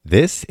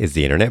This is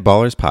the Internet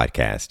Ballers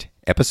Podcast,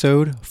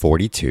 episode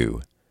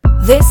 42.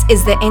 This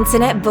is the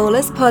Internet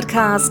Ballers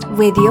Podcast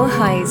with your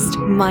host,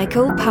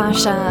 Michael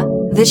Pasha,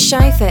 the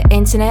show for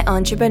internet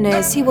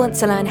entrepreneurs who want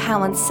to learn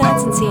how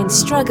uncertainty and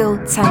struggle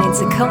turn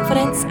into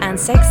confidence and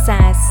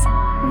success.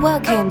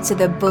 Welcome to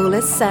the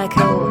Ballers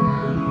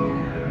Circle.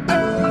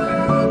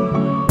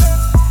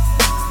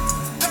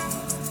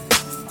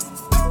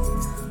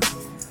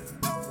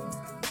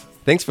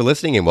 Thanks for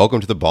listening and welcome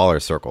to the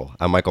Baller Circle.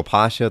 I'm Michael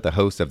Pasha, the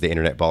host of the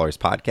Internet Ballers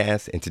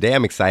Podcast, and today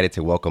I'm excited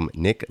to welcome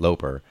Nick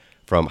Loper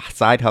from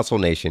Side Hustle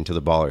Nation to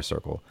the Baller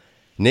Circle.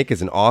 Nick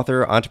is an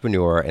author,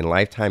 entrepreneur, and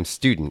lifetime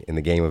student in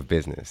the game of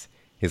business.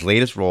 His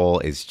latest role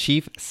is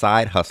Chief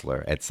Side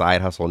Hustler at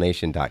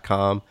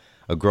SideHustleNation.com,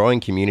 a growing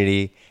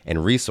community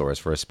and resource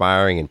for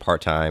aspiring and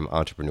part-time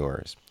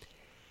entrepreneurs.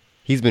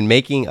 He's been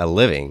making a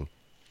living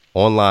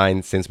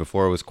online since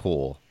before it was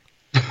cool.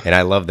 And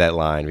I love that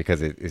line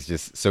because it's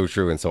just so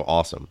true and so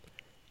awesome.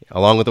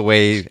 Along the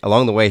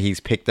way, he's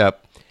picked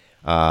up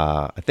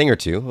a thing or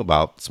two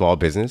about small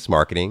business,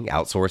 marketing,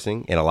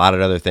 outsourcing, and a lot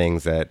of other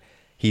things that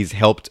he's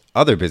helped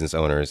other business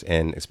owners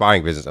and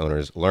aspiring business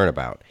owners learn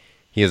about.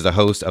 He is the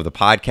host of the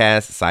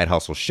podcast Side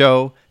Hustle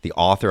Show, the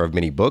author of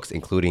many books,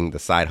 including the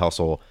Side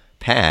Hustle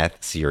Path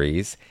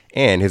series,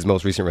 and his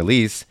most recent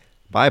release,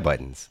 Buy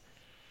Buttons.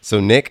 So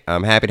Nick,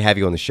 I'm happy to have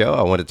you on the show.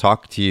 I want to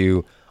talk to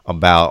you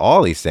about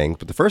all these things,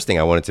 but the first thing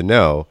I wanted to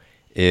know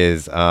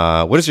is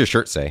what does your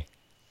shirt say?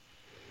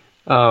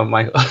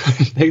 Michael,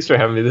 thanks for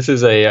having me. This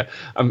is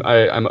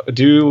I'm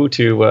due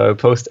to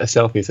post a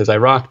selfie. It says I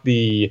rocked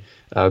the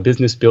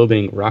business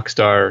building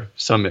rockstar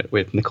summit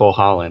with Nicole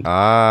Holland.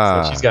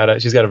 So she's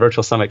got a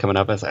virtual summit coming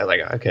up. I was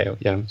like, okay,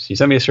 yeah, she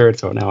sent me a shirt,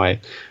 so now I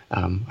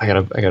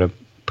gotta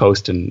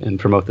post and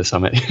promote the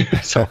summit.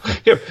 So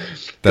here,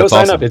 go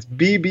sign up. It's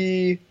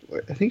BB.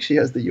 I think she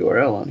has the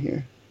URL on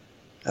here.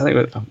 I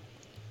think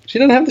she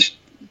doesn't have the.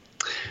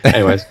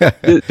 Anyways,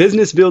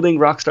 Business Building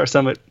Rockstar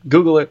Summit.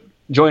 Google it.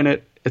 Join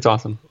it. It's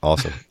awesome.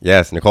 Awesome.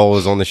 Yes, Nicole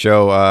was on the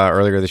show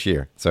earlier this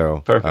year. So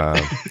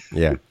perfect.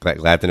 Yeah,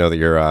 glad to know that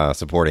you're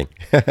supporting.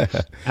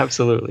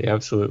 Absolutely.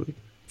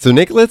 So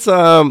Nick, let's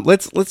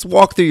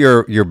walk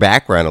through your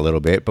background a little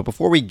bit. But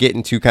before we get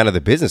into kind of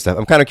the business stuff,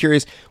 I'm kind of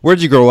curious, where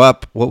did you grow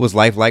up? What was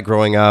life like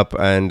growing up?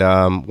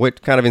 And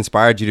what kind of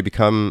inspired you to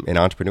become an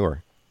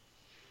entrepreneur?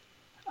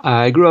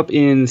 I grew up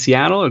in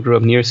Seattle. I grew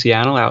up near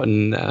Seattle, out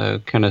in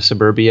kind of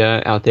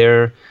suburbia out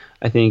there.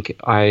 I think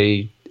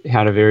I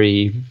had a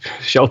very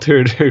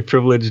sheltered, very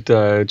privileged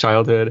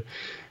childhood.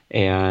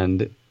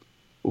 And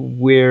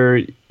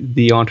where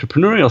the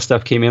entrepreneurial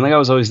stuff came in, like I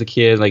was always the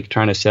kid, like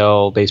trying to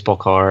sell baseball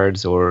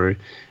cards or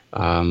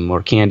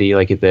candy,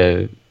 like at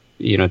the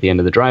end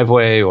of the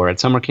driveway or at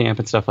summer camp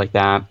and stuff like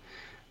that.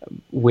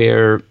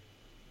 Where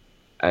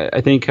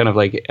I think kind of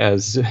like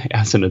as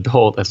an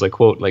adult, as like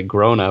quote, like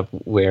grown up,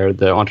 where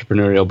the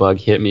entrepreneurial bug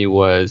hit me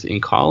was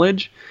in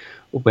college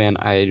when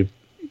I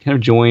kind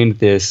of joined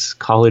this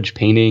college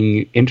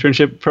painting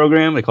internship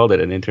program. They called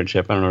it an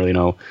internship. I don't really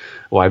know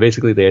why.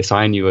 Basically, they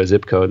assign you a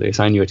zip code, they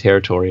assign you a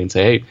territory and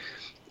say, hey,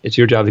 it's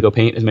your job to go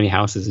paint as many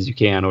houses as you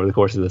can over the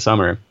course of the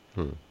summer.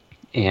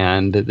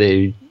 And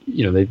they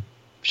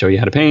show you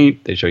how to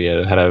paint. They show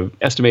you how to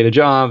estimate a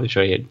job.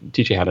 They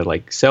teach you how to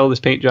like sell this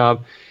paint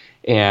job.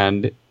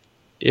 And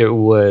it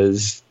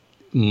was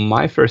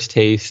my first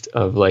taste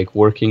of like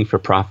working for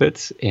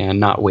profits and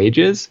not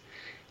wages,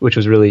 which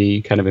was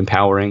really kind of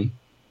empowering.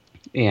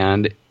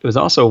 And it was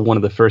also one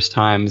of the first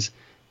times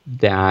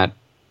that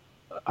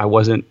I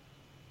wasn't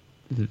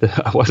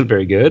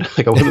very good.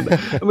 Like I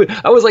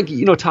was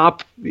like,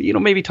 top,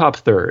 maybe top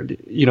third,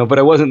 but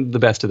I wasn't the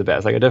best of the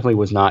best. Like I definitely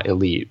was not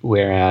elite.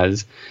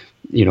 Whereas,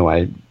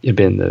 I had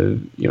been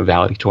the,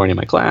 valedictorian in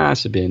my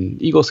class, had been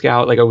Eagle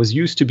Scout. Like I was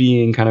used to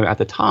being kind of at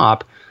the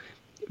top,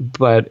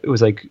 but it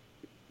was like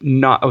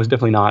I was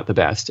definitely not the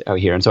best out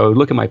here. And so I would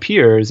look at my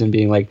peers and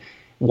being like,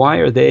 why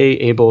are they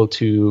able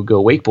to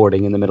go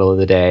wakeboarding in the middle of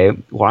the day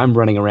while I'm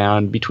running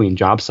around between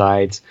job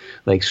sites,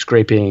 like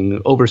scraping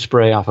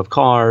overspray off of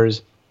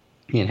cars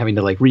and having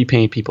to like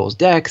repaint people's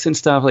decks and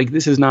stuff? Like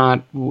this is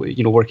not,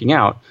 working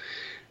out.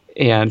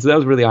 And so that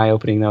was really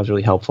eye-opening. That was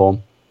really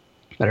helpful.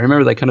 But I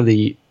remember like kind of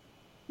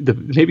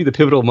maybe the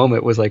pivotal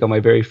moment was like on my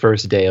very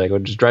first day. Like I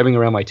was just driving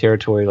around my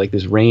territory, like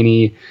this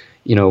rainy,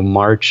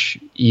 March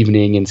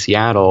evening in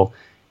Seattle,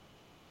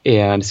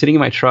 and sitting in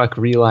my truck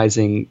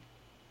realizing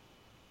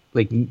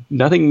like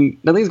nothing's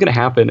going to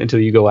happen until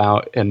you go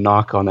out and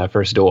knock on that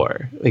first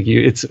door. Like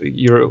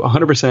you're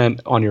 100%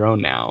 on your own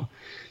now.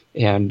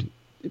 And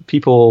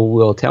people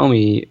will tell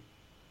me,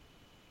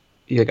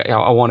 like,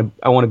 I want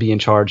to be in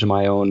charge of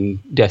my own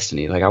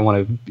destiny. Like I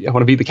want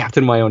to be the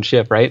captain of my own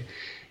ship. Right.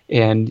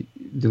 And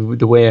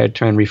the way I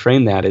try and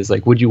reframe that is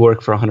like, would you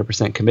work for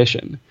 100%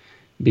 commission?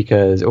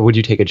 Or would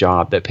you take a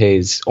job that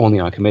pays only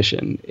on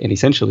commission? And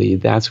essentially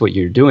that's what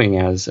you're doing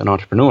as an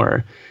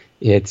entrepreneur.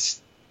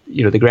 It's,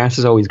 the grass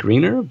is always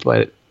greener,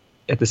 but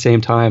at the same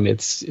time,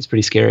 it's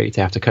pretty scary to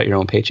have to cut your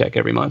own paycheck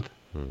every month.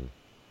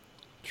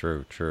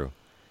 True.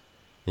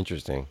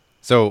 Interesting.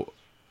 So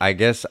I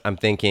guess I'm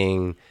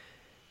thinking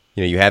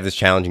you have this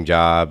challenging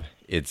job.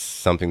 It's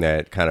something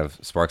that kind of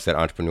sparks that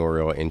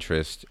entrepreneurial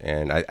interest.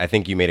 And I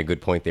think you made a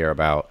good point there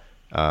about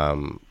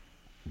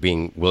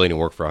being willing to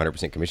work for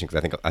 100% commission,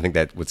 because I think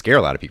that would scare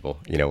a lot of people,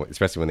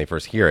 especially when they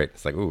first hear it.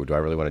 It's like, ooh, do I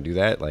really want to do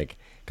that? Like,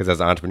 because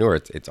as an entrepreneur,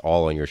 it's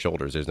all on your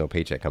shoulders. There's no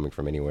paycheck coming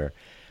from anywhere.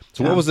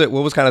 So what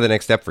was kind of the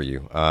next step for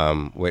you?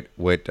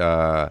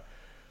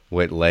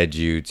 What led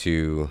you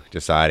to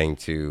deciding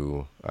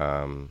to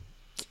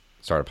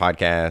start a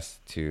podcast,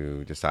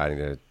 to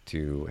deciding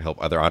to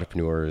help other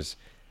entrepreneurs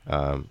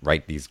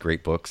write these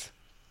great books?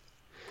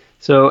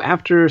 So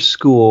after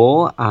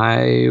school,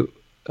 I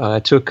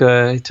took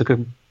a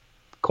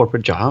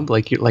corporate job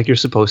like you're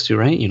supposed to,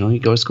 right? You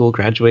go to school,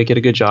 graduate, get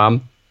a good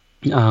job.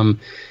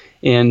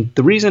 And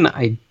the reason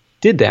I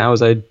did that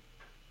was I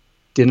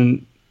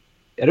didn't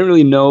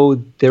really know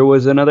there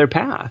was another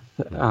path,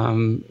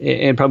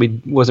 and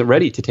probably wasn't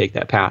ready to take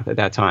that path at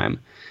that time.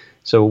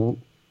 So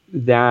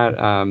that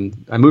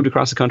I moved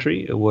across the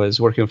country. I was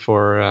working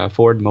for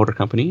Ford Motor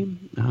Company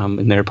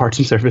in their parts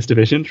and service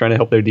division, trying to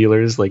help their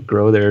dealers like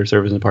grow their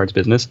service and parts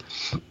business.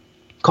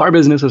 Car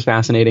business was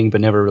fascinating, but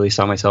never really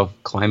saw myself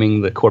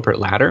climbing the corporate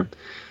ladder.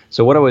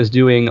 So what I was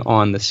doing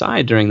on the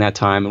side during that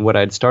time, and what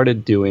I'd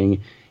started doing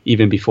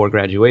even before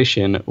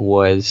graduation,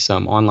 was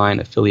some online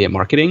affiliate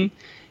marketing.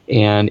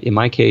 And in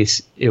my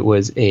case, it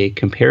was a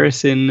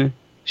comparison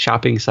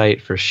shopping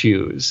site for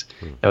shoes.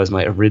 That was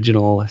my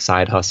original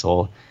side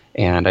hustle.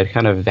 And I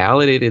kind of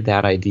validated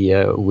that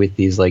idea with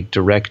these like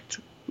direct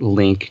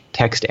link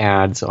text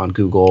ads on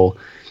Google.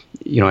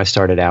 I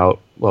started out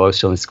while I was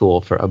still in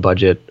school for a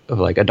budget of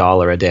like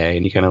 $1 a day,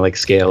 and you kind of like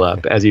scale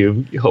up as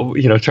you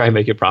try and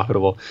make it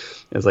profitable.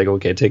 It's like,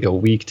 okay, take a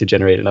week to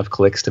generate enough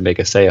clicks to make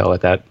a sale at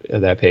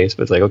that pace.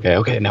 But it's like,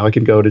 okay, now I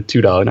can go to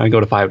 $2, now I can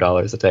go to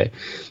 $5 a day,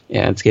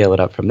 and scale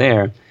it up from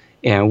there.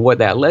 And what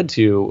that led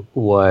to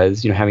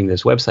was, having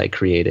this website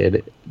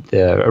created.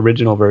 The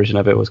original version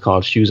of it was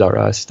called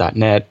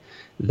shoesareus.net.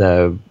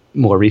 The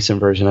more recent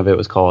version of it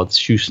was called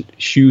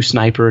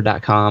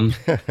shoesniper.com.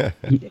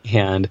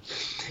 And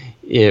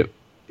it,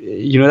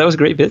 that was a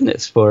great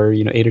business for,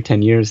 8 or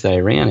 10 years that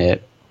I ran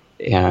it.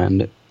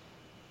 And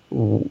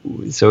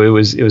so it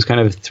was kind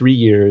of 3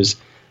 years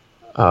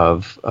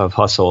of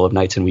hustle, of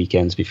nights and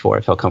weekends, before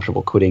I felt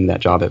comfortable quitting that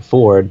job at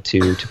Ford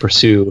to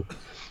pursue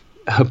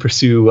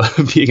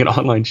being an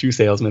online shoe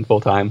salesman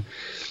full time.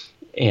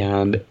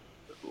 And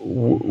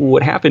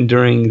what happened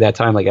during that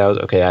time, like I was,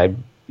 okay, I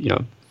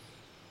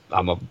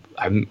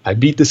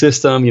beat the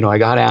system, I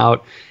got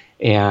out,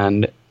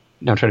 and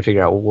now I'm trying to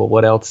figure out, well,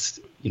 what else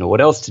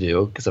to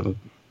do, because I'm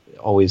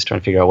always trying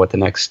to figure out what the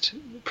next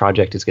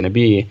project is going to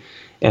be.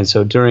 And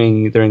so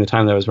during the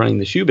time that I was running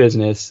the shoe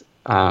business,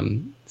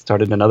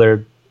 started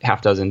another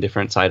half dozen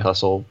different side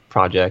hustle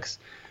projects.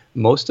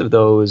 Most of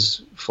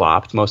those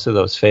flopped, most of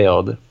those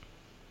failed,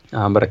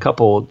 but a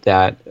couple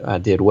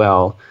that did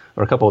well,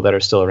 or a couple that are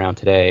still around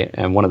today.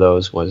 And one of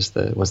those was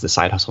the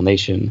Side Hustle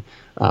Nation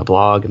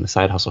blog and the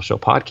Side Hustle Show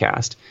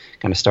podcast.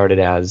 Kind of started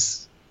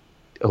as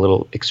a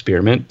little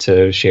experiment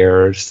to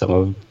share some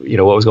of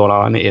what was going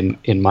on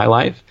in my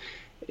life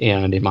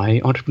and in my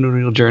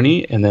entrepreneurial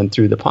journey, and then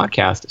through the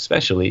podcast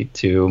especially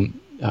to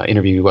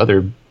interview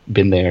other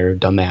been there,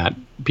 done that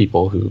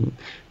people who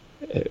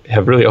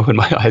have really opened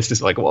my eyes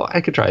to like, well,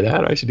 I could try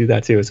that, I should do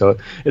that too. So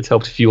it's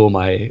helped fuel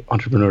my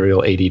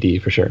entrepreneurial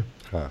ADD for sure.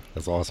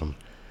 That's awesome.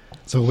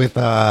 So with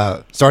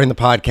starting the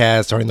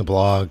podcast, starting the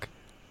blog,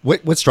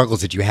 what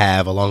struggles did you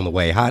have along the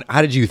way?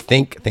 How did you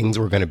think things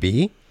were going to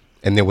be,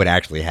 and then what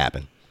actually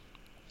happened?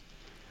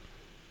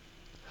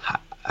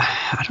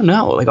 I don't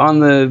know. Like I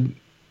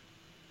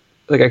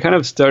kind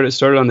of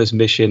started on this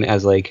mission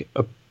as like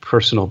a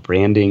personal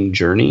branding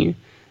journey,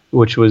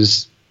 which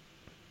was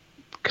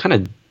kind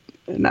of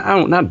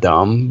not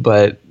dumb,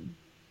 but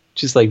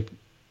just like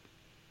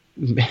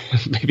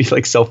maybe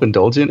like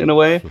self-indulgent in a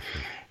way.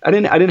 I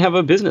didn't have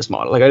a business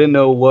model. Like I didn't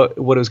know what it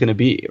was going to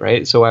be,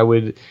 right? So I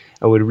would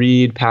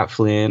read Pat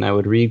Flynn, I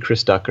would read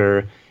Chris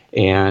Ducker,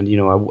 and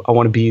I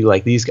want to be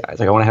like these guys.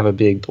 Like I want to have a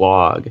big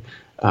blog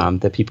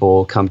that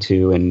people come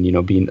to, and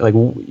be like,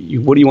 what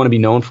do you want to be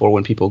known for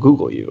when people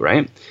Google you,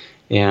 right?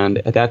 And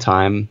at that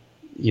time,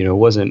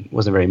 wasn't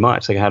very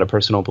much. Like I had a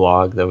personal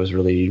blog that was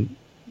really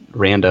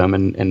random,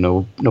 and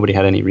nobody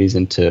had any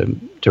reason to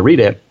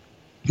read it.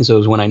 And so it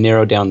was when I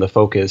narrowed down the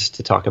focus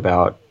to talk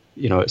about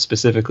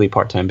specifically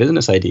part-time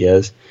business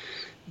ideas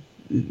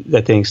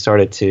that things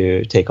started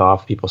to take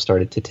off. People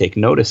started to take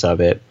notice of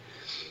it.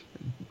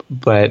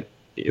 But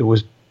it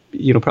was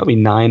probably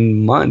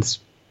 9 months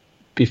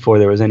before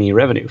there was any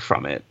revenue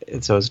from it.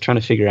 And so I was trying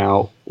to figure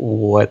out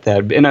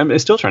and I'm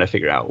still trying to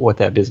figure out what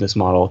that business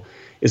model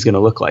is going to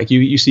look like.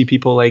 You see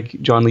people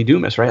like John Lee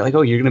Dumas, right? Like,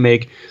 oh, you're going to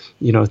make,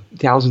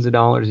 thousands of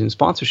dollars in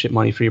sponsorship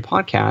money for your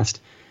podcast.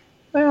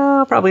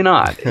 Well, probably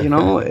not,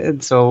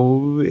 And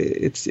so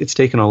it's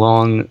taken a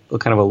long,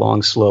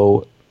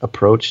 slow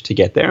approach to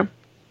get there.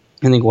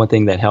 I think one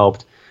thing that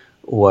helped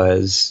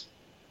was,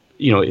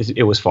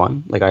 it was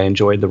fun. Like I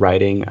enjoyed the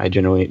writing. I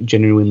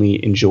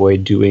genuinely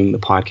enjoyed doing the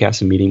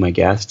podcast and meeting my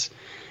guests.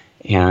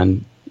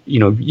 And,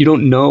 you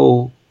don't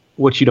know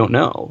what you don't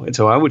know. And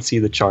so I would see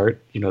the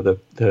chart, the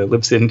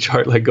Libsyn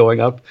chart, like going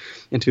up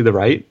and to the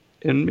right,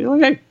 and be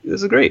like, hey,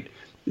 this is great.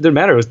 It didn't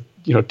matter. It was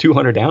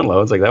 200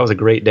 downloads. Like, that was a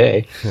great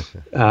day.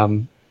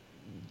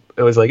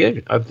 It was like,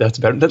 hey, that's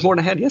better. That's more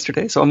than I had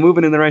yesterday. So I'm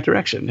moving in the right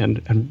direction,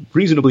 and I'm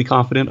reasonably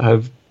confident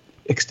I've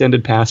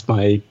extended past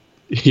my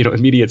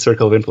immediate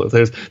circle of influence.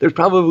 There's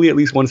probably at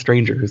least one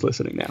stranger who's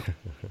listening now.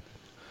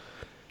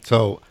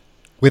 So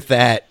with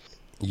that,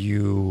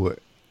 you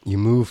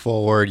move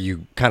forward,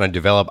 you kind of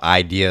develop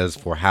ideas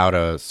for how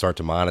to start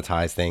to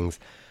monetize things.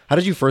 How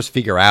did you first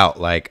figure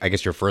out, like, I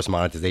guess your first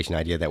monetization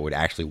idea that would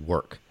actually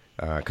work?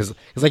 Because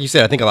like you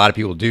said, I think a lot of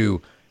people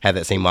do have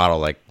that same model.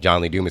 Like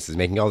John Lee Dumas is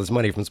making all this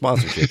money from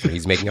sponsorships, or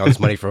he's making all this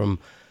money from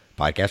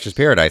Podcasters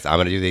Paradise. I'm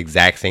going to do the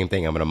exact same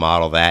thing. I'm going to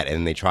model that, and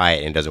then they try it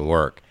and it doesn't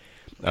work.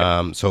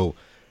 So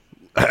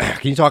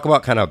can you talk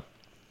about kind of,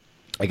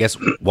 I guess,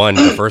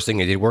 the first thing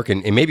that did work,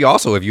 and maybe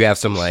also if you have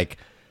some like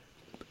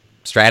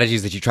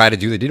strategies that you tried to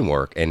do that didn't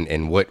work,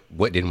 and what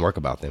didn't work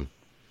about them?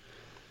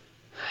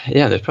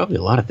 Yeah, there's probably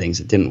a lot of things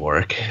that didn't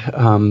work.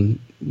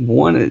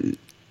 One of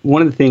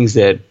the things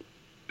that,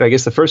 I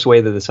guess, the first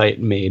way that the site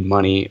made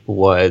money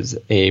was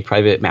a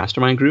private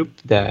mastermind group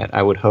that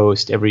I would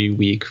host every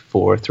week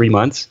for 3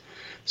 months.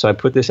 So I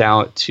put this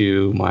out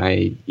to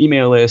my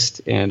email list,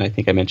 and I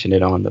think I mentioned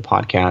it on the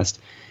podcast.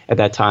 At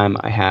that time,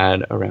 I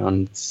had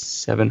around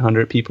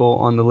 700 people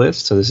on the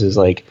list. So this is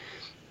like,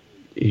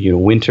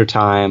 winter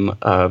time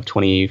of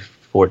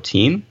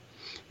 2014.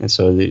 And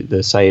so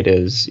the site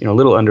is, a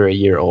little under a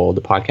year old.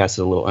 The podcast is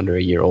a little under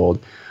a year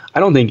old. I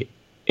don't think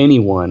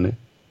anyone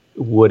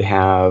would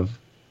have,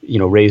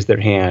 raised their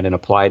hand and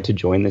applied to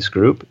join this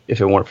group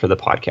if it weren't for the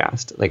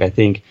podcast. Like, I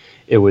think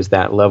it was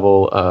that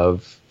level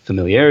of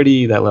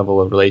familiarity, that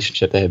level of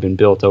relationship that had been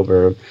built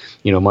over,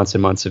 months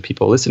and months of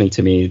people listening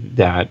to me,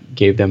 that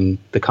gave them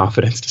the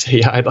confidence to say,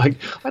 yeah, I'd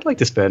like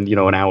to spend,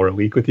 an hour a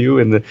week with you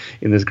in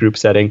this group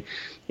setting.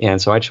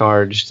 And so I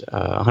charged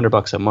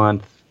 $100 a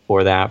month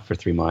for that for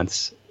 3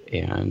 months,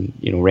 and,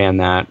 ran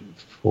that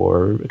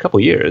for a couple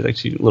of years,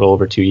 actually a little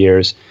over 2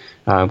 years.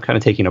 I'm kind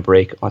of taking a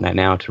break on that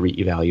now to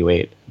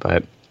reevaluate,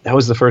 but that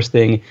was the first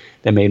thing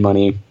that made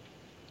money.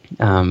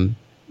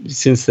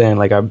 Since then,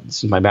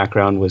 since my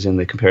background was in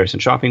the comparison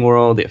shopping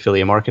world, the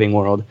affiliate marketing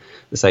world,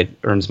 the site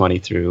earns money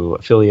through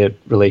affiliate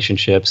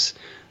relationships.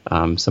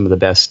 Some of the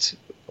best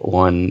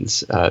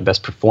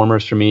best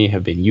performers for me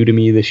have been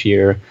Udemy this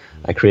year.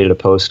 I created a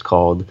post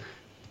called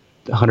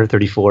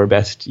 134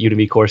 Best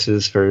Udemy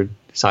Courses for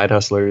Side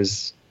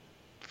Hustlers,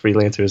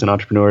 Freelancers, and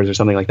Entrepreneurs, or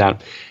something like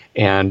that.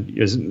 And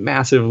there's a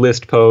massive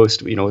list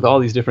post, with all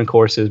these different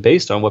courses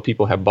based on what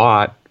people have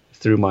bought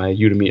through my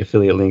Udemy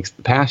affiliate links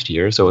the past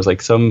year. So it was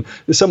like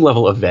there's some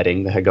level of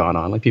vetting that had gone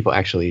on, like people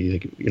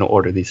actually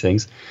order these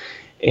things.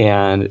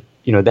 And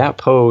that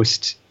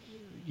post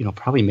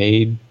probably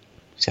made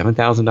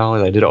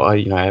 $7,000. I did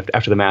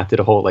after the math,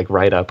 did a whole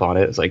write up on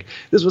it. It's like,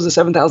 this was a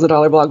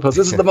 $7,000 blog post.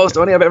 This is the most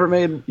money I've ever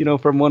made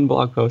from one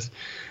blog post.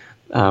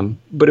 And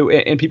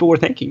people were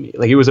thanking me.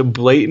 Like, it was a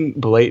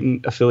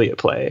blatant affiliate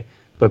play.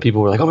 But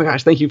people were like, oh my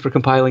gosh, thank you for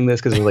compiling this,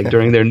 because it was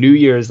during their New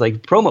Year's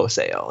promo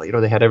sale.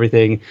 They had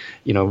everything,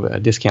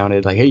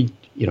 discounted. Like, hey,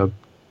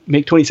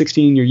 make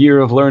 2016 your year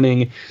of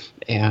learning,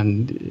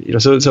 and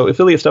so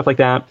affiliate stuff like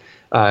that.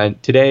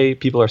 Today,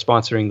 people are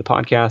sponsoring the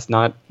podcast,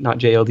 not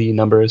JLD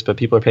numbers, but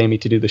people are paying me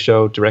to do the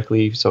show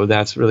directly. So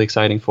that's really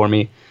exciting for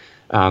me.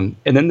 And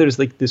then there's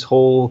this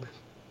whole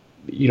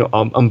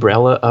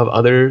umbrella of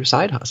other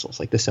side hustles,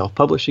 like the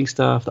self-publishing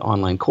stuff, the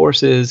online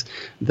courses,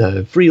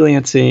 the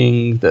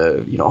freelancing,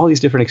 all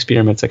these different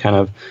experiments that kind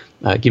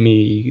of give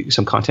me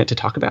some content to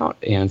talk about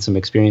and some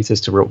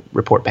experiences to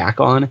report back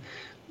on,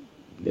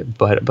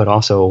 but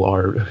also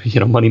are,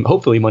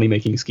 hopefully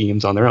money-making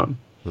schemes on their own.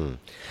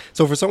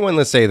 So for someone,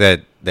 let's say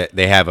that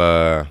they have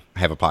a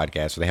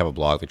podcast, or they have a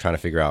blog, they're trying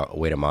to figure out a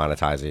way to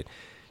monetize it.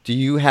 Do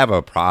you have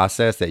a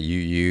process that you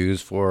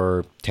use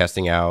for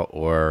testing out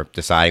or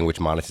deciding which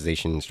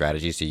monetization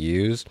strategies to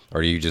use?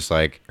 Or do you just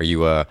throw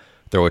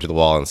it to the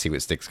wall and see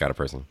what sticks kind of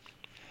person?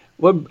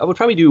 Well, I would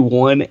probably do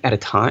one at a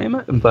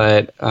time,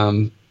 but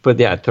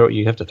yeah,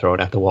 you have to throw it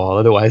at the wall.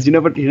 Otherwise, you're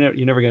never going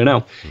to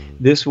know.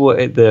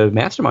 The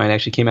mastermind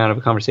actually came out of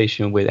a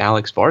conversation with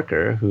Alex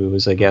Barker, who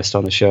was a guest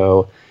on the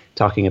show,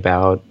 talking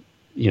about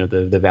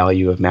the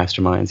value of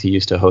masterminds. He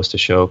used to host a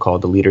show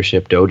called The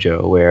Leadership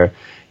Dojo, where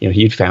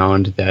he'd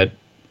found that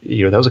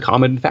that was a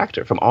common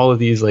factor from all of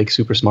these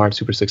super smart,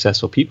 super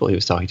successful people he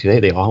was talking to.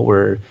 They all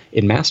were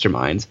in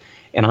masterminds.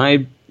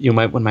 And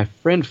when my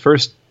friend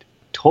first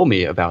told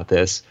me about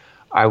this,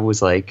 I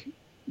was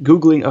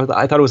Googling.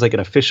 I thought it was an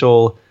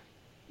official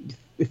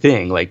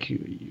thing, like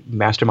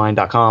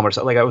mastermind.com or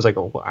something. I was like,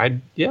 oh,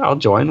 I'll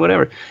join,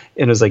 whatever.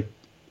 And it was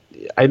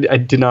I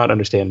did not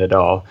understand it at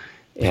all.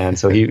 And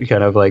so he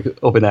kind of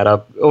opened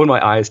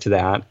my eyes to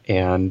that,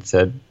 and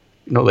said,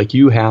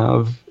 you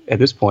have, at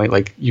this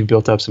point, you've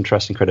built up some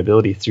trust and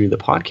credibility through the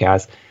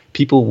podcast.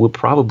 People will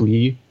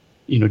probably,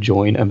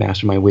 join a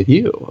mastermind with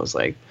you. I was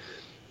like,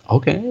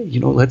 okay,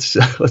 let's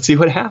see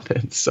what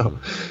happens. So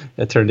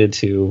that turned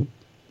into,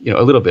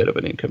 a little bit of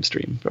an income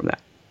stream from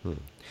that.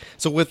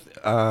 So with,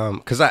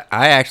 because I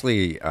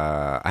actually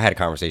I had a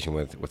conversation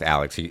with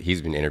Alex.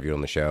 He's been interviewed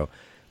on the show,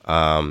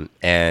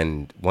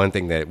 and one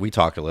thing that we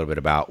talked a little bit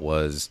about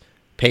was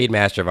paid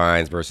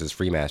masterminds versus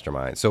free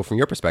masterminds. So from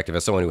your perspective,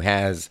 as someone who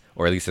has,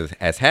 or at least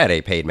has had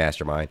a paid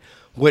mastermind,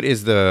 what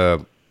is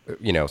the,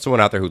 someone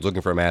out there who's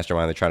looking for a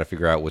mastermind, they're trying to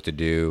figure out what to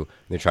do.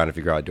 They're trying to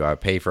figure out, do I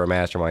pay for a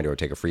mastermind or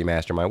take a free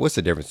mastermind? What's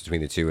the difference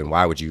between the two, and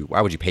why would you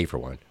pay for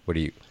one? What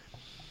do you?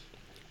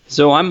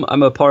 So I'm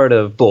a part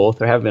of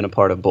both, or have been a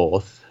part of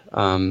both.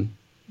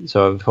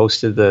 So I've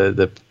hosted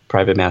the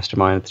private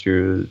mastermind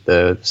through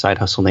the Side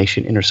Hustle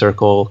Nation Inner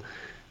Circle.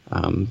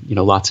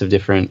 Lots of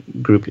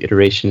different group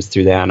iterations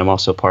through that, and I'm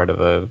also part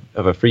of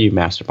a free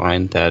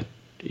mastermind that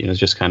is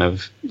just kind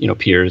of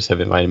peers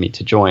have invited me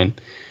to join.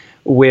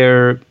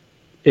 Where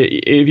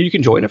if you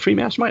can join a free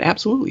mastermind,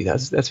 absolutely,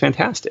 that's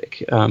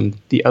fantastic.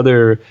 The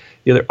other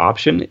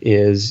option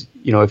is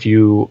if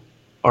you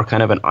are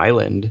kind of an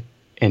island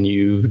and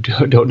you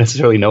don't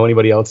necessarily know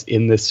anybody else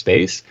in this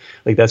space,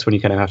 like that's when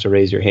you kind of have to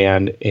raise your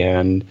hand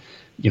and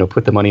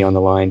put the money on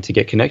the line to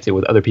get connected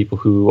with other people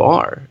who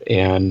are,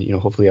 and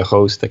hopefully a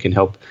host that can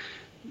help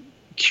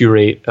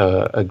curate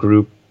a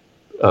group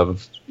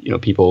of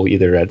people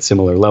either at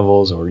similar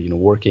levels or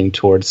working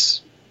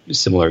towards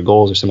similar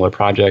goals or similar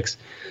projects,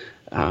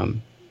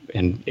 and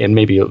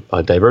maybe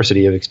a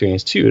diversity of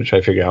experience too, to try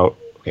to figure out,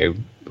 okay,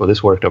 well,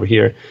 this worked over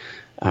here.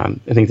 I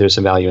think there's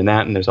some value in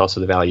that, and there's also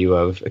the value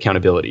of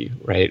accountability,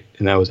 right?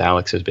 And that was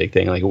Alex's big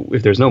thing. Like,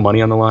 if there's no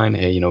money on the line,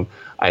 hey,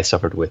 I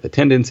suffered with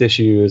attendance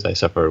issues. I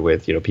suffered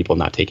with people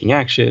not taking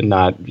action,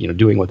 not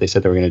doing what they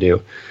said they were going to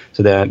do.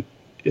 So that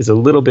is a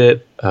little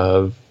bit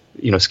of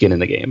skin in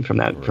the game from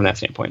that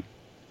standpoint.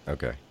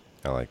 Okay,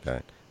 I like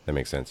that. That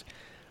makes sense.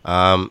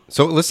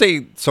 So let's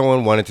say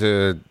someone wanted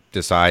to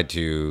decide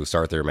to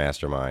start their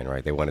mastermind,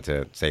 right? They wanted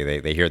to say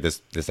they hear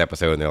this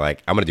episode and they're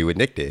like, I'm going to do what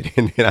Nick did,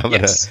 and I'm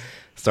going to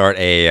start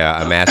a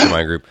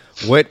mastermind group.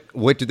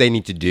 What do they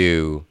need to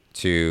do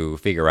to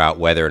figure out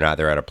whether or not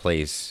they're at a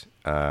place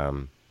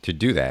to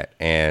do that?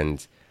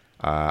 And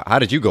how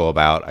did you go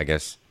about, I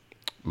guess,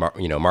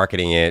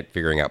 marketing it,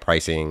 figuring out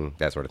pricing,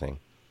 that sort of thing?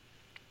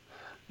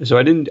 So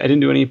I didn't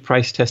do any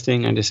price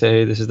testing. I just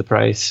say this is the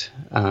price.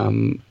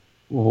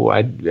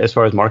 As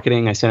far as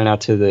marketing, I sent it out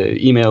to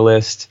the email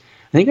list.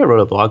 I think I wrote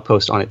a blog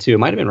post on it too. It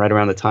might have been right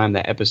around the time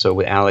that episode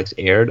with Alex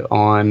aired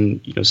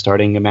on,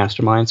 starting a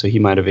mastermind. So he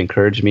might have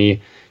encouraged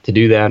me to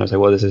do that. And I was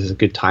like, well, this is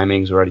good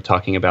timing. We're already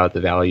talking about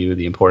the value,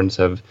 the importance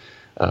of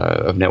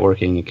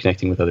networking and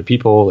connecting with other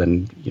people,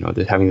 and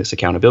having this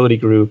accountability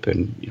group,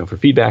 and for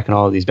feedback and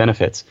all of these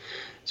benefits.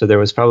 So there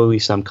was probably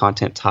some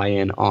content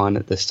tie-in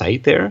on the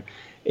site there,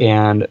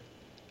 and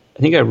I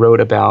think I wrote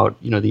about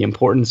the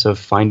importance of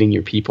finding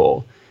your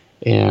people,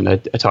 and I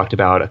talked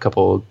about a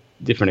couple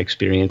different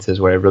experiences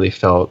where I really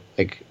felt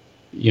like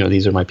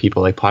these are my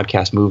people, like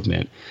Podcast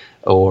Movement,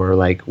 or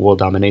like World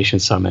Domination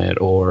Summit,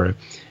 or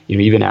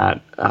even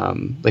at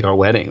like our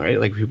wedding, right?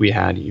 Like we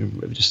had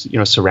just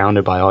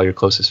surrounded by all your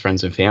closest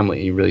friends and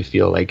family. You really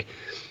feel like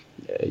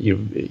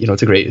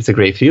it's a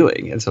great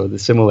feeling. And so the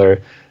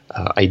similar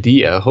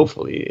idea,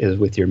 hopefully, is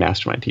with your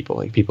mastermind people,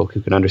 like people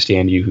who can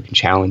understand you, who can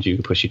challenge you,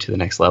 who push you to the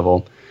next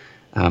level.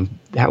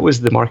 That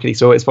was the marketing.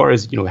 So as far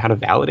as how to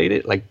validate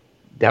it, like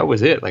that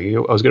was it. Like I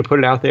was going to put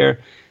it out there,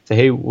 say,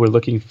 hey, we're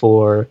looking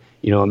for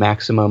a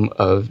maximum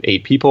of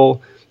 8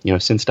 people.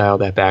 Since dial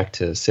that back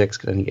to 6,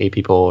 because I think 8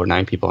 people or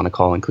 9 people on a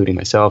call, including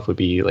myself, would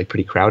be like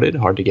pretty crowded,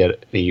 hard to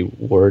get a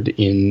word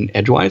in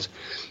edgewise.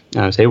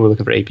 Say we're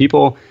looking for 8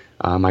 people.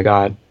 I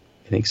got,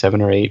 I think,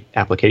 7 or 8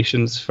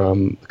 applications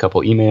from a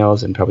couple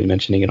emails, and probably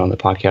mentioning it on the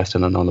podcast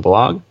and then on the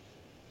blog.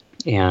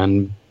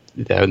 And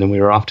then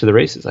we were off to the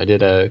races. I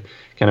did a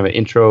kind of an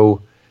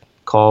intro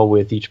call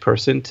with each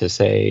person to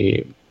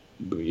say,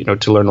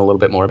 to learn a little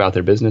bit more about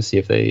their business, see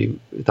if they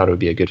thought it would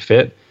be a good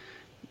fit.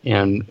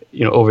 And,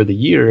 over the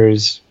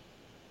years,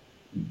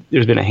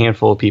 there's been a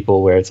handful of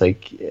people where it's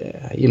like,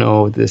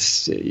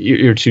 this,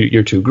 you're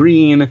too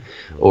green,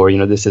 or,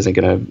 this isn't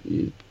going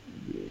to,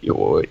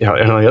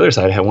 and on the other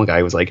side, I had one guy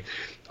who was like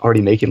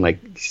already making like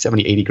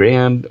 70, 80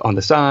 grand on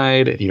the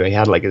side. And, he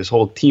had like this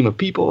whole team of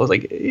people. I was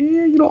like,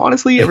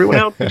 honestly, everyone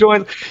else who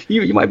joins,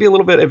 you might be a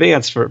little bit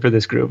advanced for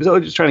this group. So I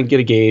was just trying to get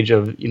a gauge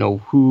of,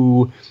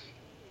 who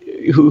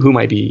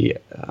might be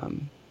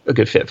a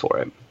good fit for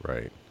it.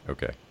 Right.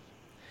 Okay.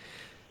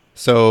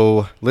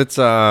 So let's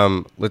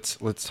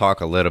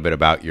talk a little bit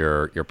about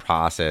your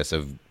process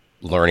of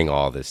learning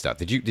all this stuff.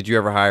 Did you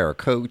ever hire a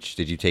coach?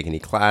 Did you take any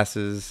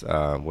classes?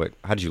 How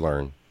did you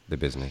learn the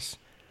business?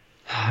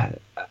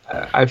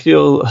 I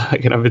feel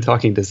like, and I've been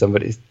talking to some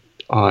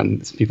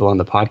people on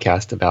the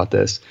podcast about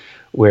this,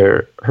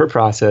 where her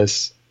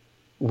process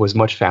was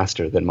much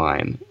faster than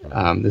mine.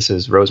 This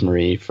is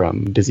Rosemary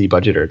from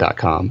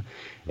busybudgeter.com,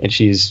 and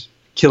she's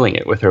killing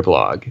it with her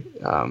blog.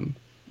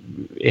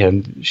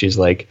 And she's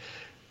like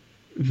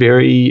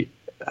very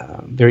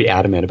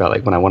adamant about,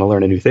 like, when I want to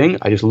learn a new thing,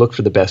 I just look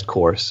for the best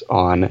course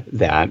on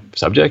that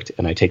subject,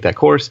 and I take that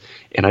course,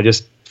 and I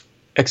just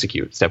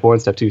execute, step 1,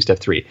 step 2, step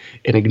 3,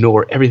 and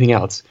ignore everything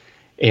else.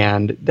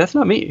 And that's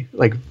not me.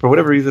 Like, for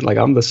whatever reason, like,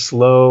 I'm the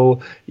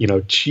slow,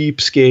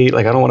 cheapskate.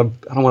 Like, I don't want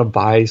to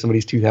buy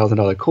somebody's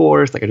 $2,000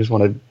 course. Like, I just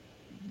want to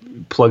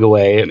plug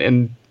away.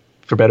 And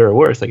for better or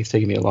worse, like, it's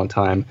taken me a long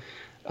time.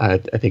 I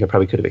think I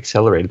probably could have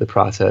accelerated the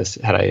process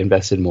had I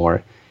invested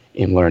more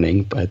in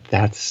learning. But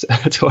that's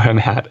where I'm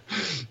at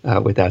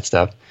with that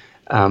stuff.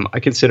 I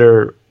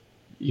consider,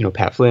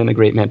 Pat Flynn a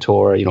great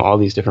mentor. All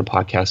these different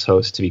podcast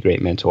hosts to be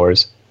great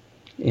mentors.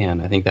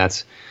 And I think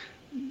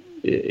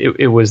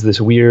it was this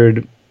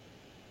weird,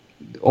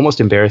 almost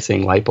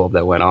embarrassing light bulb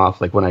that went off.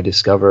 Like, when I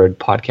discovered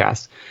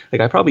podcasts,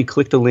 like, I probably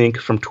clicked a link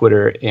from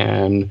Twitter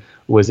and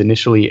was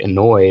initially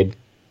annoyed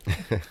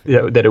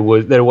that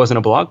it wasn't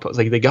a blog post.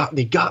 Like, they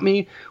got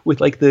me with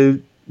like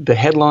the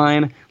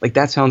headline, like,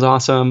 that sounds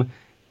awesome.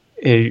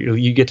 And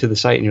you get to the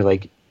site and you're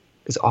like,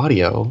 it's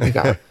audio. Like,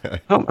 I'm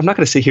not going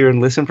to sit here and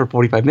listen for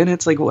 45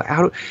 minutes. Like, well,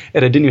 and I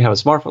didn't even have a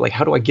smartphone. Like,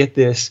 how do I get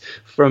this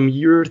from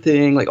your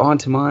thing, like,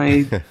 onto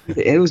my,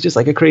 it was just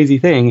like a crazy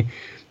thing.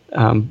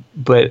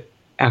 But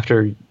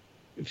after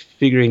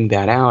figuring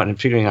that out and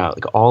figuring out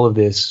like all of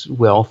this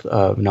wealth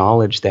of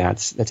knowledge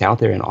that's out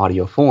there in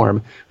audio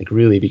form, like,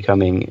 really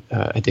becoming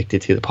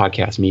addicted to the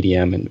podcast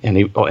medium,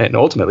 and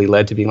ultimately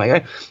led to being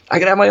like, I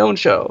could have my own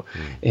show.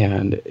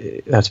 And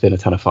that's been a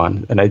ton of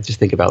fun. And I just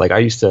think about, like, I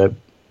used to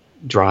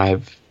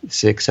drive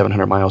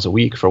 600-700 miles a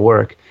week for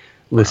work,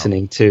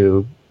 listening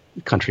to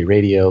country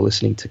radio,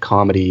 listening to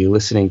comedy,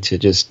 listening to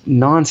just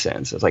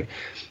nonsense. It's like,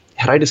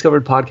 had I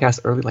discovered podcasts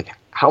early, like,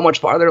 how much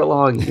farther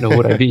along,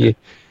 would I be?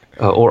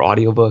 Or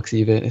audiobooks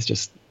even. It's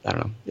just, I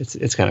don't know.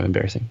 It's kind of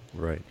embarrassing.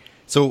 Right.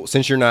 So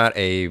since you're not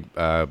a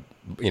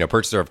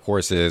purchaser of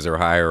courses or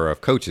hirer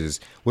of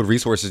coaches, what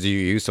resources do you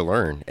use to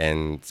learn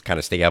and kind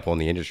of stay up on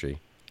the industry?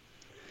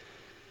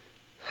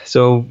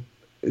 So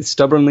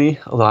stubbornly,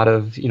 a lot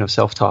of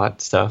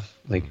self-taught stuff,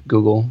 like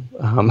Google.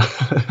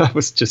 I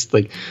was just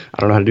like, I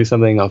don't know how to do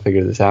something. I'll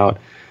figure this out.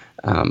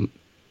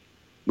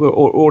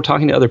 Or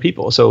talking to other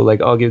people. So,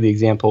 like, I'll give the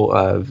example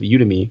of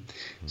Udemy.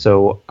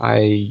 So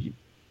I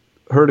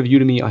heard of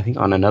Udemy, I think,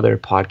 on another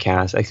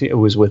podcast. I think it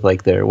was with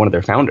like one of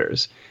their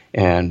founders,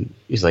 and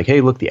he's like,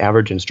 "Hey, look, the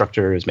average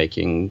instructor is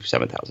making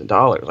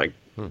 $7,000." Like,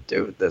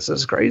 dude, this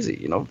is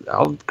crazy.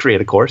 I'll create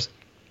a course.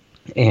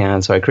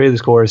 And so I created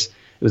this course.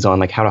 It was on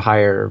like how to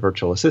hire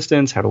virtual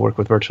assistants, how to work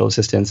with virtual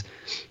assistants,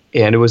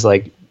 and it was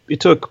like, it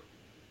took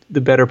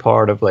the better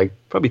part of like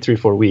probably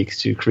 3-4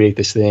 weeks to create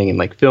this thing and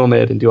like film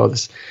it and do all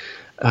this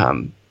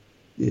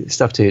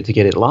stuff to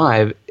get it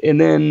live, and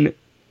then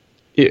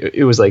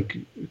it was like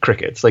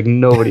crickets. Like,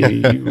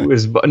 nobody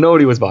was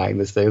buying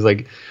this thing. It was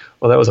like,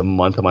 well, that was a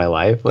month of my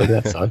life. Like,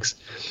 that sucks.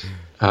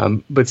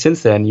 But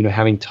since then,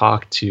 having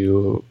talked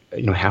to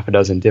half a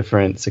dozen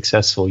different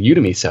successful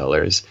Udemy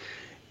sellers,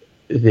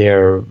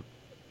 they're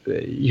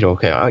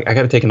okay, I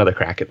got to take another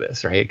crack at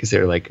this, right? Because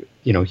they're like,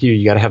 here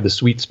you got to have the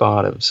sweet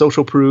spot of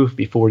social proof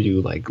before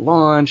you like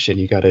launch, and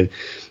you got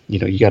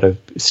to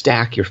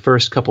stack your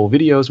first couple of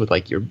videos with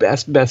like your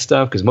best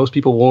stuff, because most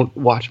people won't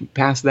watch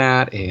past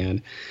that.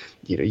 And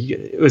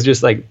it was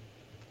just like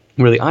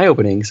really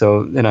eye-opening.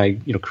 So then I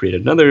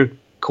created another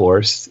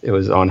course. It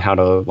was on how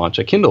to launch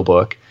a Kindle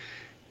book,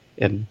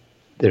 and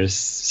there's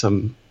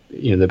some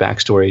the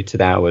backstory to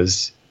that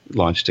was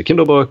launched a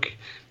Kindle book,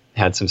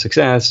 had some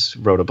success,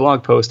 wrote a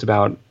blog post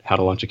about how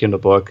to launch a Kindle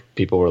book.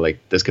 People were like,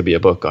 this could be a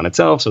book on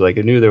itself. So like,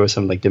 I knew there was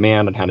some like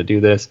demand on how to do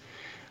this,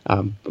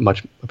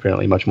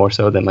 apparently much more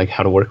so than like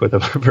how to work with a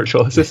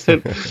virtual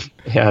assistant.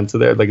 And so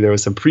there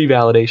was some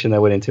pre-validation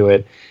that went into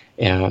it,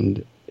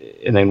 and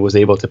then was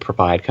able to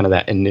provide kind of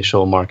that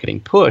initial marketing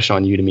push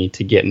on Udemy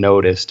to get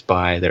noticed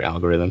by their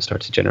algorithm,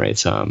 start to generate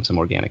some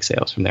organic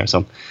sales from there.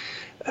 So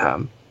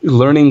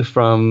learning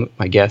from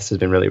my guests has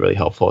been really, really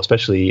helpful,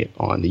 especially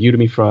on the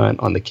Udemy front,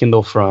 on the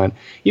Kindle front,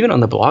 even on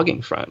the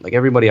blogging front. Like,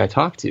 everybody I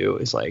talk to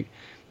is like,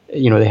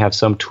 they have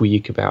some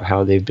tweak about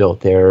how they've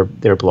built their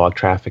blog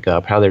traffic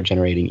up, how they're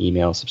generating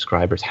email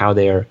subscribers, how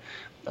they're,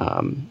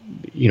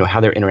 how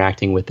they're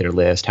interacting with their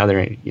list, how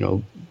they're,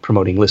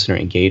 promoting listener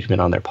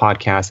engagement on their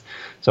podcast.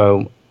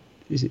 So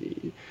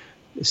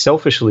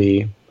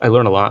selfishly, I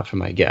learn a lot from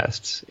my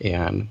guests,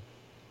 and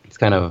it's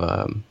kind of,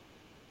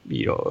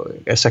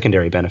 a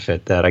secondary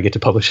benefit that I get to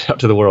publish out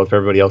to the world for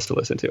everybody else to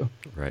listen to.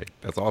 Right.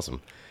 That's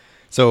awesome.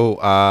 So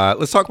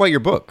let's talk about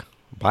your book,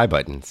 Buy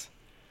Buttons.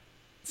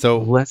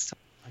 So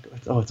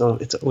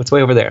it's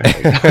way over there.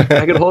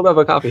 I could hold up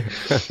a copy.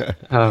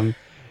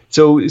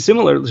 So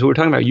similar. So we're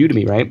talking about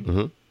Udemy, right?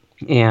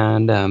 Mm-hmm.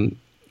 And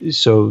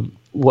so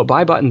what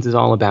Buy Buttons is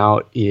all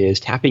about is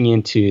tapping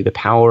into the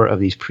power of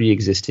these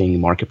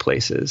pre-existing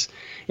marketplaces.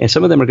 And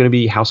some of them are going to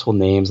be household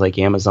names like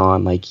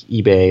Amazon, like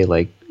eBay,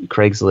 like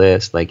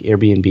Craigslist, like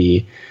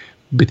Airbnb.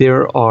 But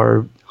there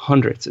are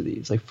hundreds of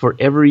these, like for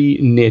every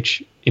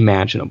niche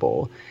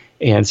imaginable.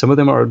 And some of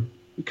them are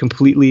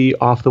completely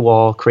off the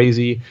wall,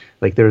 crazy.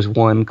 Like there's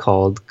one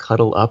called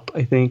Cuddle Up,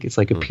 I think. It's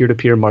like a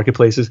peer-to-peer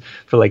marketplaces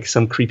for like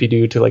some creepy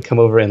dude to like come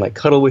over and like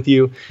cuddle with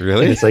you.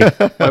 Really? And it's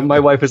like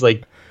my wife is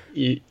like,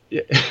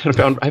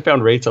 I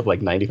found rates of like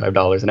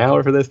 $95 an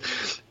hour for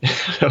this.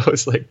 I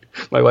was like,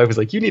 my wife was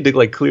like, you need to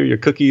like clear your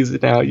cookies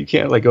now. You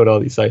can't like go to all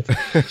these sites.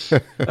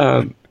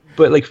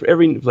 But like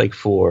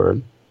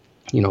for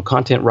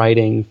content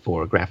writing,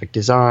 for graphic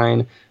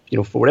design,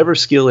 for whatever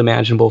skill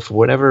imaginable, for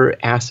whatever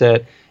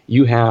asset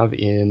you have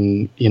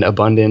in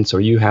abundance, or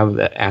you have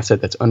that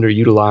asset that's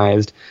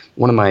underutilized.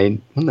 One of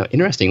the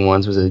interesting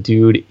ones was a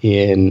dude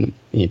in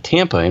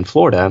Tampa in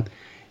Florida,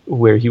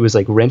 where he was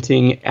like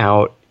renting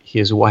out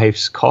his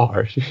wife's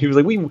car. He was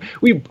like,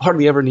 we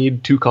hardly ever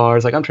need two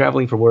cars. Like, I'm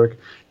traveling for work,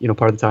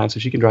 part of the time, so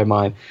she can drive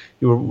mine.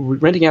 We were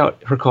renting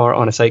out her car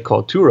on a site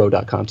called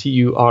Turo.com,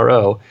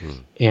 Turo,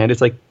 and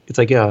it's like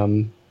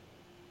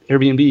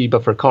Airbnb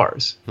but for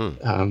cars.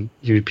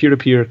 Your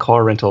peer-to-peer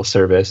car rental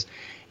service.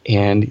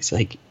 And it's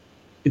like,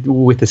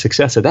 with the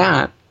success of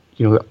that,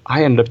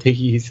 I ended up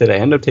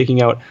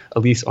taking out a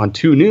lease on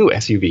 2 new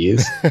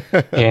SUVs,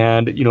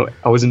 and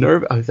I was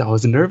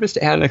nervous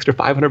to add an extra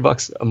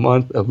 $500 a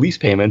month of lease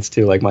payments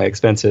to like my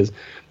expenses,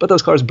 but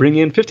those cars bring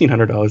in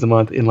 $1,500 a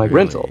month in like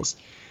rentals.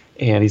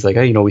 And he's like,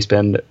 we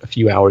spend a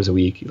few hours a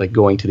week like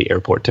going to the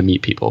airport to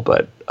meet people,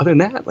 but other than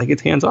that, like,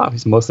 it's hands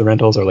off. Most of the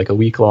rentals are like a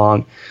week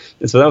long,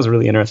 and so that was a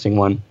really interesting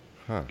one.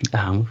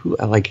 Who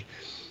I like.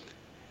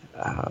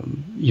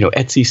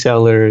 Etsy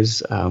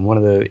sellers. One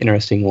of the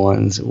interesting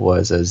ones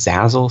was a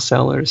Zazzle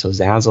seller. So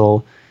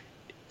Zazzle,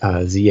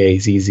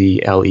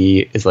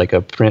 Zazzle, is like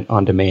a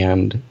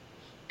print-on-demand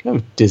kind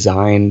of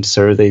design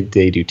service.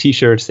 They do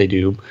T-shirts. They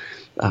do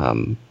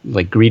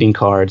like greeting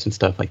cards and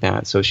stuff like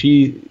that. So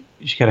she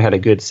kind of had a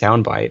good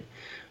soundbite,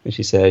 and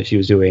she said she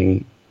was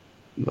doing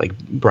like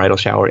bridal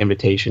shower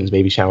invitations,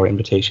 baby shower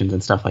invitations,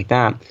 and stuff like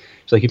that.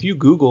 It's like, if you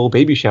Google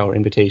baby shower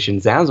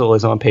invitations, Zazzle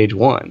is on page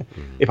 1.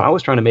 If I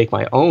was trying to make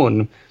my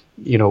own,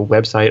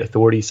 website,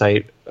 authority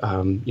site,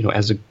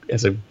 as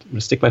a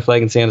stick my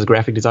flag in sand as a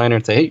graphic designer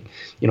and say,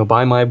 hey,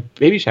 buy my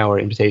baby shower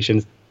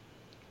invitations,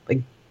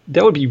 like,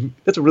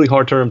 that's a really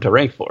hard term to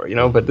rank for,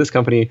 but this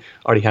company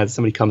already has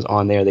somebody comes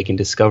on there, they can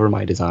discover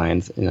my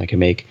designs, and I can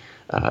make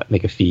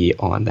a fee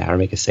on that or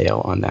make a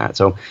sale on that.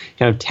 So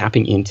kind of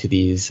tapping into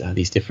these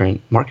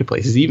different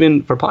marketplaces,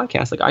 even for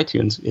podcasts, like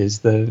iTunes is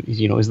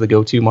the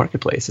go-to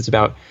marketplace. It's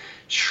about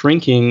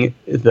shrinking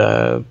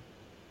the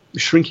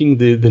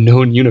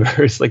known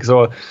universe. Like,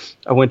 so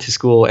I went to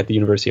school at the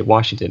University of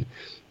Washington,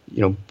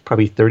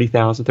 probably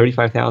 30,000,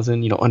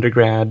 35,000,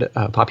 undergrad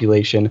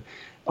population.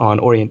 At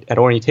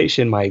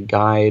orientation, my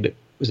guide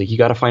was like, you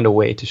got to find a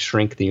way to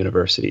shrink the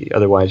university,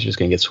 otherwise you're just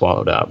going to get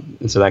swallowed up.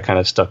 And so that kind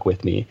of stuck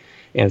with me.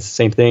 And it's the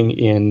same thing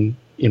in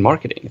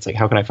marketing. It's like,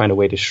 how can I find a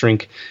way to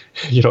shrink?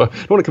 I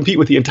don't want to compete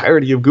with the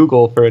entirety of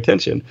Google for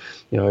attention.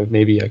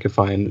 Maybe I could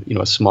find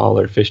a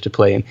smaller fish to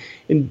play.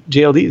 And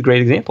JLD is a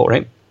great example,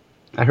 right?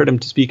 I heard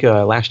him speak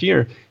last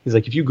year. He's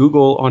like, if you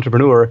Google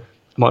entrepreneur,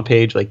 I'm on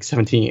page like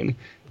 17.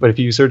 But if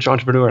you search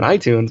entrepreneur in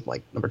iTunes,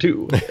 like number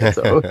 2.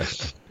 So,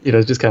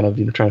 it's just kind of,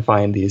 trying to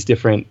find these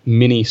different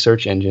mini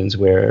search engines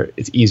where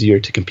it's easier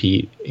to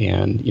compete,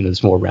 and,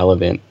 it's more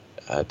relevant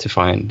to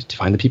find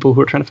the people who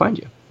are trying to find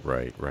you.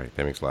 Right.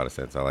 That makes a lot of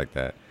sense. I like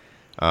that.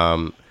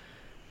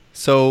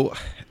 So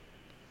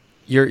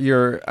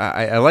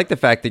I like the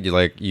fact that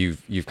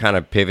you've kind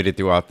of pivoted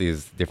throughout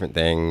these different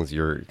things.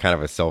 You're kind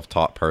of a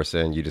self-taught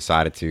person. You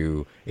decided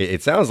to.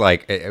 It sounds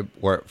like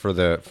for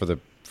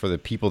the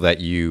people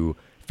that you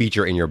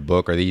feature in your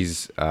book, are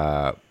these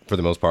for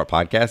the most part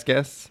podcast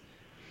guests?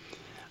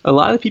 A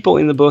lot of the people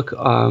in the book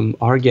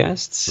are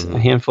guests. A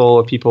handful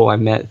of people I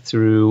met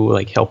through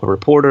like Help a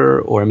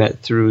Reporter, or I met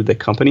through the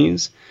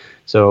companies.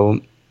 So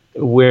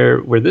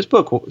where this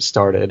book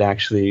started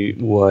actually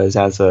was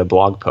as a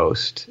blog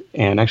post.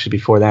 And actually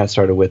before that, it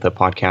started with a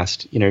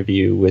podcast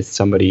interview with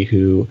somebody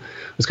who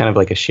was kind of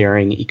like a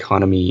sharing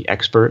economy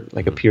expert,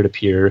 like a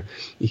peer-to-peer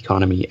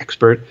economy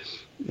expert.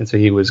 And so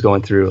he was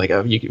going through like,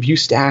 if you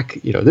stack,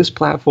 this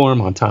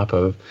platform on top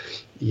of,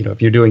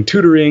 if you're doing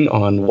tutoring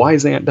on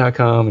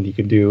Wisant.com, and you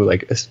can do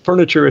like a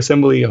furniture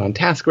assembly on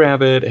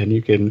TaskRabbit, and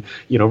you can,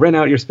 rent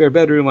out your spare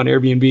bedroom on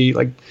Airbnb,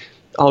 like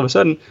all of a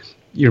sudden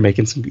you're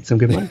making some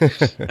good money.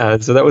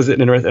 So that was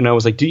it. And I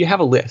was like, do you have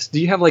a list?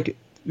 Do you have like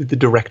the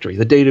directory,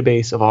 the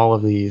database of all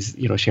of these,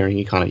 sharing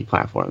economy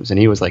platforms? And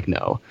he was like,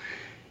 no.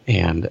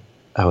 And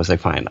I was like,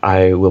 fine,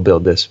 I will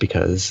build this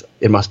because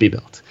it must be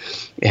built.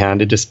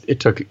 And it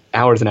took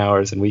hours and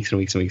hours and weeks and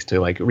weeks and weeks to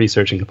like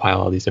research and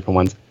compile all these different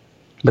ones.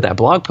 But that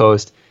blog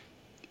post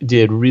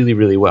did really,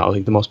 really well.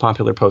 Like the most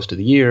popular post of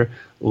the year,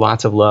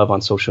 lots of love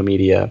on social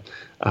media.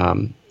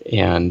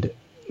 And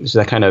so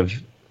that kind of,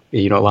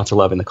 lots of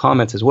love in the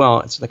comments as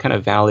well. So that kind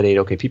of validate,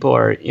 okay, people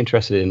are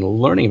interested in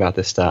learning about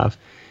this stuff.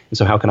 And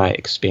so how can I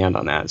expand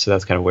on that? So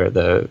that's kind of where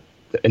the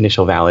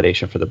initial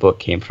validation for the book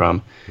came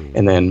from.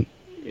 And then,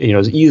 it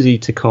was easy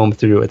to comb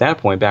through at that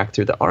point, back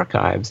through the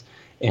archives,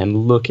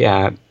 and look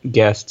at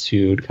guests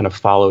who kind of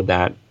followed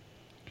that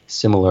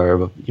similar,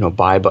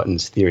 buy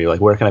buttons theory. Like,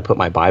 where can I put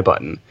my buy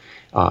button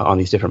on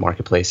these different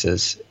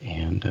marketplaces,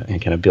 and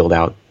kind of build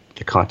out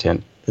the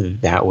content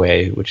that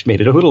way, which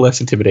made it a little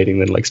less intimidating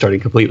than like starting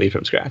completely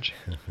from scratch.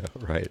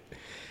 Right.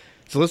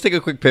 So let's take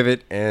a quick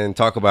pivot and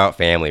talk about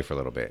family for a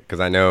little bit, because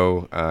I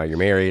know you're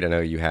married. I know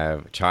you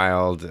have a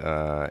child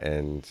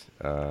and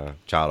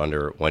child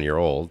under 1 year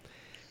old.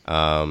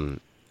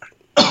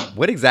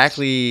 What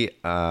exactly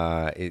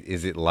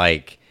is it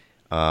like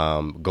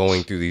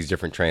going through these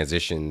different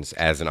transitions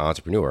as an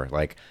entrepreneur?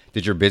 Like,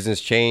 did your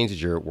business change? Did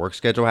your work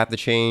schedule have to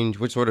change?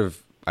 What sort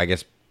of, I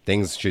guess,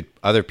 things should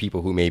other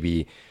people who may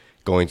be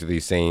going through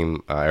these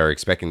same or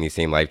expecting these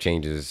same life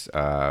changes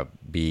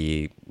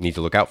need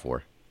to look out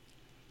for?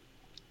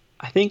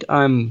 I think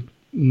I'm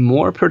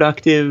more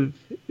productive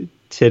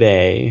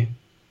today,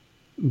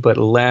 but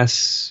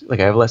less, like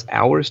I have less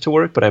hours to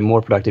work, but I'm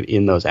more productive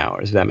in those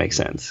hours, if that makes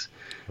sense.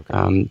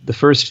 Okay. The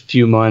first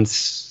few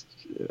months,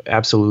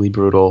 absolutely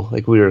brutal.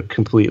 Like we were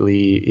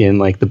completely in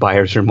like the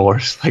buyer's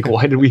remorse. Like,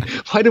 why did we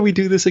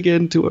do this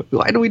again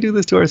why do we do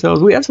this to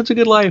ourselves? We have such a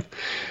good life.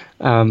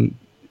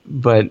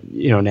 But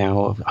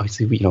now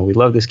obviously we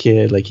love this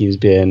kid. Like he's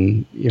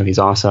been, he's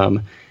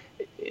awesome.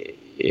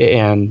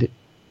 And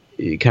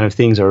kind of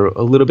things are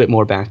a little bit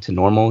more back to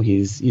normal.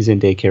 He's in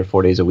daycare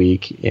 4 days a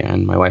week,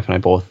 and my wife and I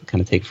both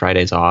kind of take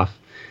Fridays off.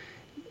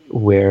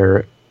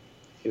 Where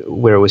it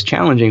was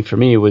challenging for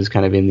me was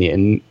kind of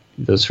in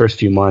those first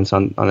few months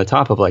on the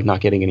top of like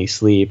not getting any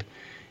sleep.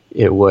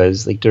 It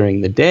was like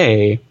during the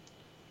day,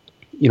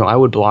 I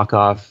would block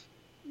off,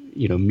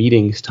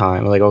 meetings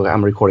time. Like, oh,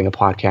 I'm recording a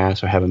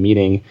podcast or have a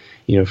meeting,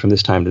 from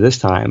this time to this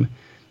time.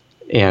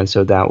 And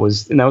so that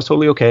was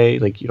totally okay.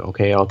 Like,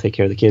 okay, I'll take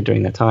care of the kid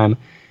during that time.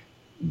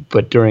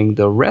 But during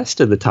the rest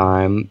of the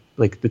time,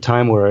 like the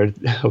time where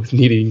I was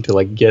needing to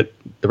like get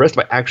the rest of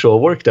my actual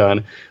work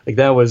done, like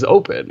that was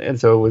open. And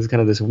so it was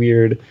kind of this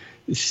weird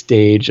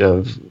stage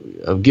of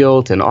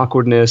guilt and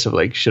awkwardness of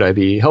like, should I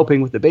be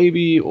helping with the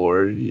baby,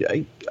 or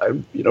I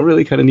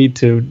really kind of need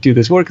to do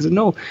this work? Because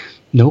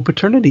no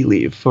paternity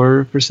leave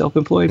for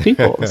self-employed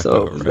people.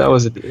 So right. that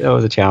was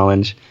a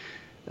challenge.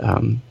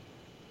 And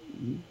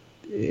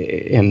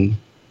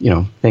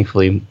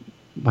thankfully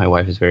my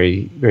wife is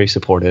very, very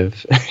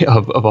supportive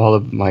of all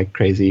of my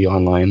crazy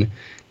online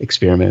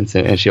experiments,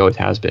 and she always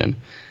has been.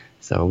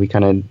 So we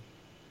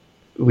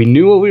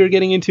knew what we were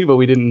getting into, but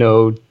we didn't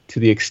know to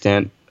the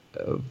extent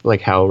of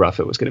like how rough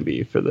it was going to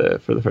be for the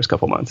first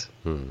couple months.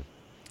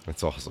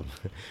 That's awesome.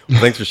 Well,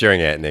 thanks for sharing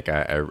that, Nick.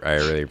 I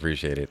really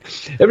appreciate it.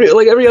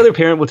 Every other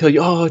parent will tell you,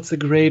 oh, it's the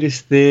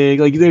greatest thing.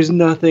 Like there's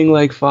nothing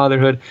like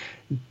fatherhood.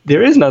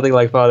 There is nothing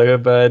like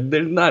fatherhood, but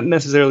they're not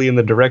necessarily in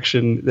the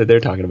direction that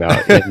they're talking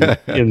about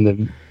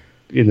in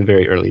the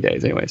very early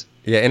days, anyways.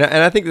 Yeah, and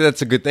I think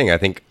that's a good thing. I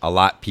think a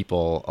lot of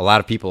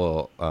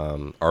people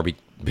are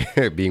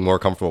being more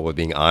comfortable with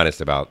being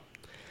honest about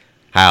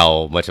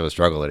how much of a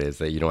struggle it is.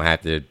 That you don't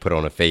have to put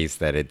on a face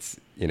that it's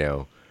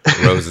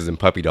roses and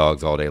puppy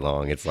dogs all day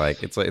long. It's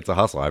like it's a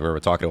hustle. I remember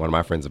talking to one of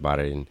my friends about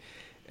it,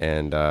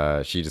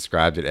 and she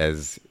described it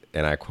as,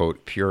 and I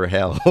quote, pure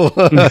hell.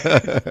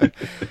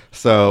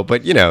 So,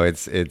 but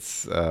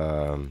it's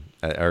I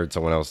heard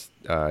someone else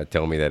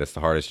tell me that it's the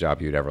hardest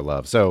job you'd ever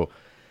love. So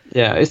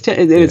yeah, it's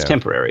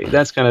temporary.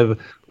 That's kind of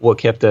what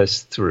kept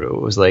us through.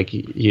 It was like,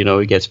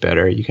 it gets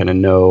better. You kind of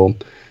know,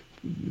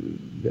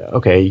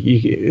 okay,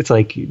 it's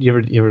like, you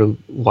ever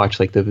watch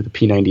like the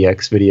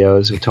P90X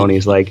videos with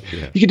Tony's like,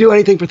 yeah. You can do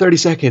anything for 30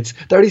 seconds,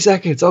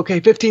 okay,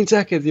 15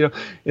 seconds,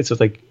 it's just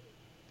like,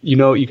 you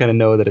kind of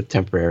know that it's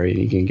temporary and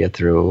you can get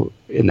through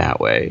in that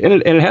way. And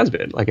it has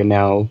been like, and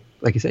now,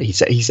 like you said,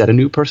 he set a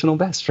new personal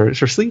best for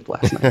sleep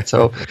last night.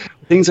 So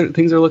things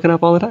are looking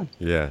up all the time.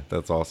 Yeah,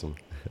 that's awesome.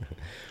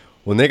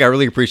 Well, Nick, I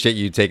really appreciate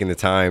you taking the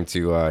time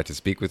to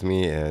speak with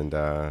me and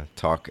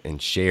talk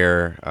and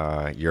share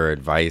your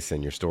advice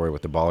and your story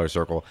with the Baller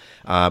Circle.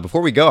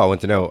 Before we go, I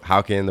want to know,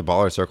 how can the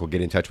Baller Circle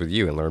get in touch with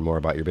you and learn more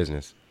about your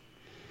business?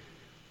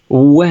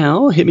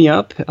 Well, hit me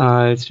up.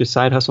 It's just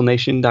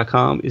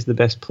sidehustlenation.com is the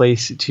best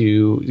place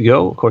to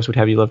go. Of course, would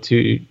have you love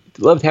to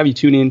have you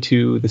tune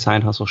into the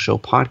Side Hustle Show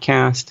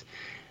podcast,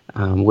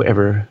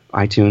 wherever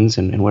iTunes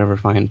and wherever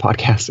fine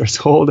podcasts are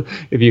sold.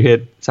 If you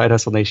hit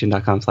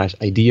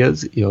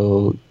sidehustlenation.com/ideas,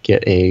 you'll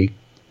get a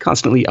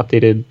constantly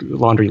updated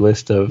laundry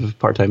list of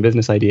part-time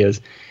business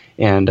ideas.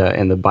 And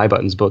the Buy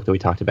Buttons book that we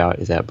talked about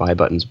is at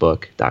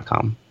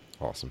buybuttonsbook.com.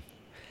 Awesome.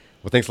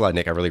 Well, thanks a lot,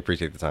 Nick. I really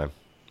appreciate the time.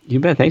 You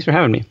bet. Thanks for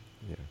having me.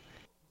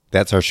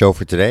 That's our show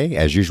for today.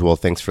 As usual,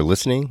 thanks for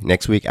listening.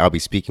 Next week, I'll be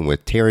speaking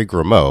with Terry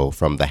Grimeau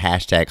from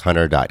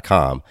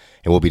 #hunter.com,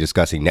 and we'll be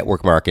discussing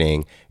network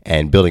marketing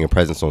and building a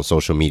presence on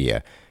social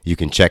media. You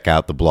can check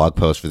out the blog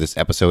post for this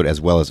episode as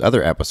well as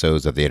other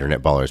episodes of the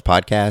Internet Ballers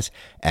podcast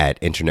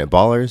at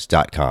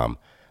internetballers.com.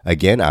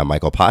 Again, I'm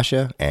Michael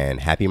Pasha,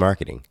 and happy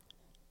marketing.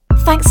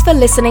 Thanks for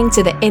listening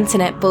to the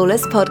Internet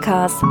Ballers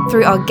podcast.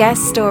 Through our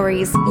guest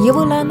stories, you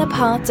will learn the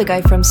path to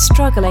go from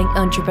struggling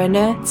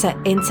entrepreneur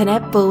to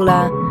internet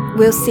baller.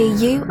 We'll see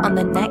you on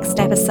the next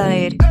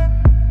episode.